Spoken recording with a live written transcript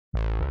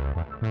Hello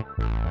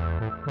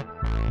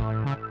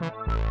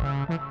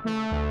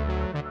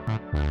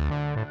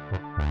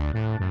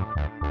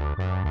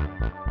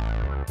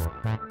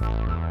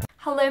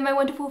my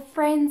wonderful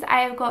friends, I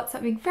have got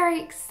something very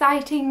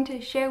exciting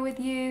to share with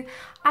you.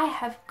 I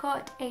have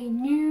got a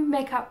new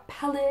makeup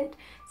palette,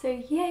 so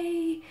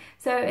yay!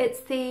 So it's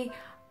the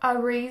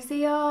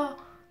Arezia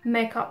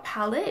makeup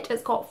palette.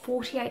 It's got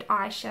 48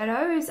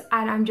 eyeshadows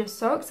and I'm just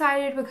so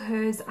excited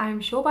because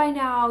I'm sure by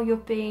now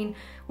you've been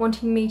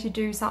wanting me to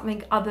do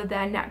something other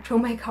than natural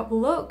makeup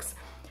looks.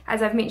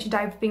 As I've mentioned,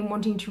 I've been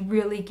wanting to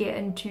really get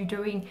into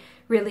doing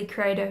really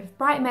creative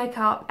bright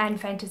makeup and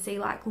fantasy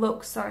like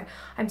looks, so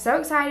I'm so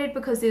excited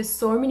because there's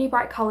so many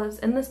bright colors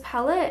in this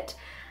palette,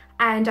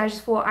 and I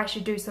just thought I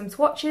should do some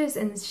swatches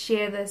and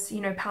share this,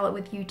 you know, palette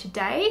with you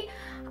today.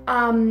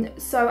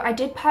 So I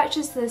did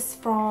purchase this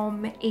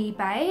from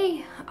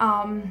eBay.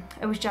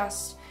 It was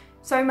just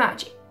so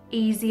much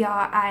easier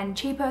and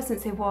cheaper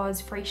since there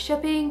was free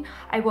shipping.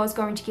 I was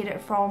going to get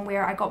it from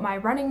where I got my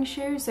running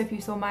shoes, so if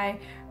you saw my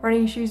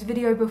running shoes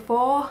video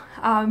before,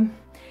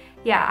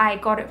 yeah, I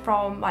got it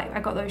from, like, I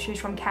got those shoes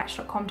from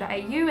catch.com.au,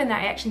 and then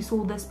I actually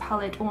saw this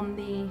palette on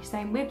the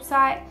same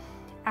website,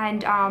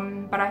 and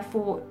but I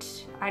thought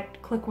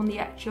I'd click on the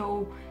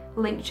actual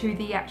link to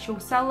the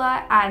actual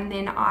seller, and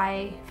then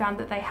I found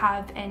that they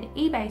have an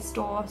eBay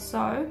store,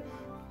 so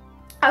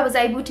I was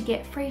able to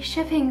get free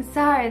shipping,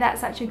 so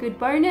that's such a good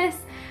bonus.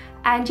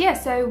 And yeah,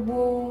 so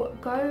we'll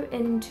go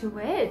into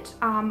it.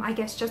 I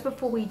guess just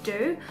before we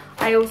do,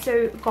 I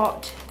also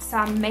got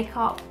some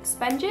makeup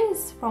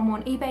sponges from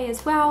on eBay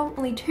as well,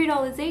 only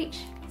 $2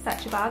 each,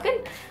 such a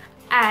bargain.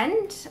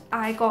 And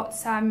I got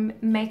some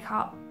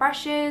makeup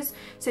brushes.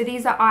 So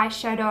these are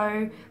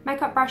eyeshadow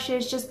makeup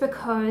brushes, just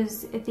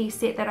because the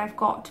set that I've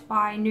got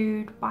by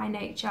Nude by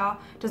Nature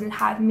doesn't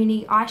have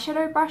many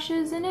eyeshadow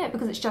brushes in it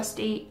because it's just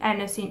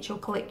an essential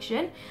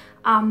collection.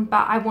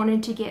 But I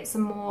wanted to get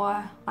some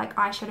more like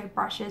eyeshadow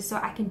brushes so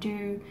I can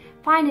do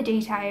finer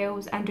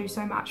details and do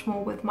so much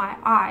more with my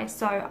eyes.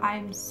 So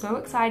I'm so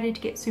excited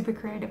to get super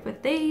creative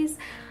with these.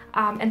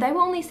 And they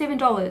were only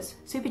 $7,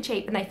 super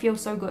cheap, and they feel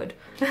so good,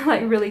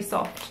 like really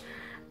soft.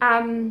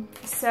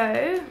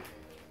 So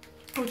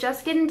we'll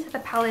just get into the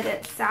palette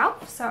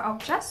itself. So I'll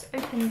just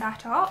open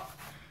that up.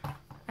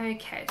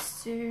 Okay,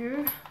 so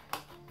here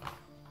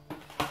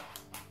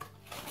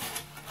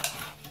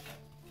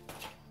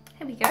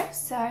we go.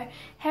 So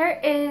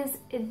here is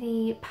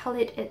the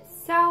palette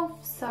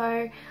itself.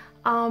 So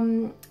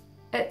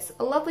it's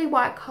a lovely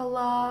white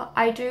color.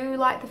 I do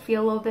like the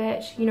feel of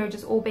it, you know,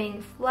 just all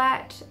being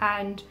flat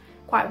and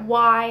quite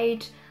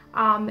wide,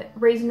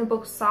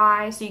 reasonable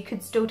size, so you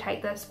could still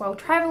take this while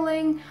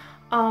traveling.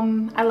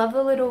 I love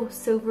the little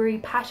silvery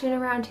pattern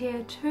around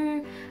here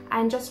too,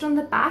 and just on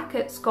the back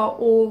it's got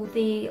all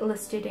the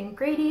listed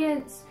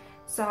ingredients,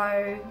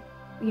 so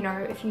you know,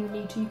 if you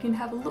need to, you can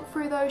have a look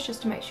through those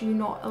just to make sure you're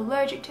not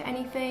allergic to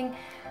anything.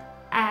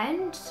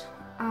 And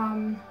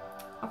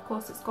of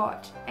course it's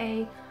got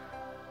a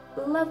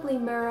lovely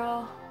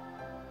mirror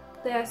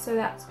there, so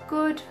that's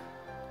good.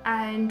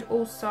 And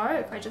also,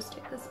 if I just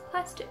take this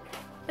plastic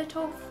bit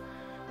off,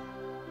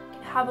 you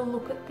can have a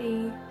look at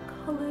the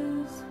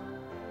colours.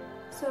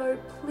 So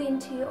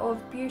plenty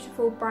of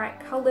beautiful bright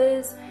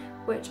colours,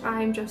 which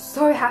I'm just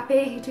so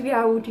happy to be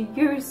able to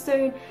use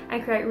soon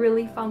and create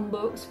really fun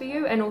looks for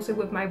you. And also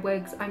with my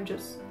wigs, I'm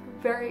just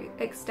very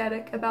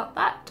ecstatic about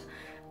that.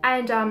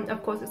 And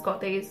of course it's got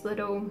these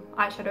little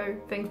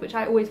eyeshadow things, which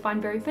I always find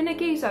very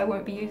finicky, so I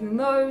won't be using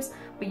those.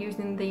 I'll be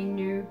using the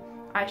new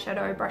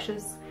eyeshadow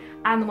brushes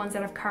and the ones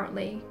that I've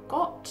currently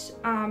got.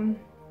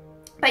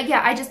 But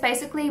yeah, I just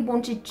basically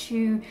wanted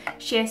to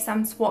share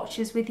some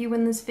swatches with you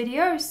in this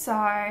video, so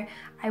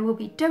I will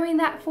be doing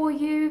that for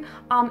you.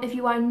 If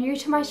you are new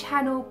to my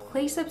channel,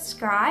 please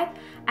subscribe,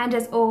 and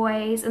as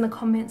always in the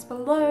comments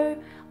below,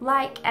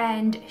 like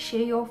and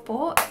share your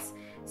thoughts.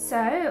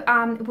 So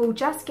we'll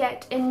just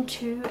get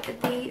into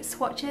the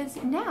swatches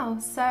now.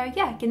 So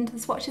yeah, get into the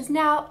swatches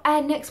now,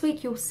 and next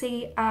week you'll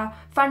see a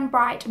fun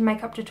bright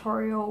makeup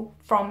tutorial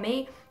from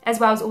me, as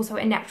well as also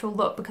a natural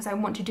look, because I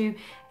want to do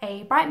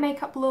a bright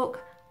makeup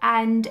look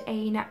and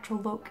a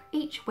natural look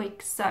each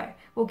week. So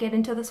we'll get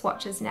into the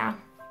swatches now.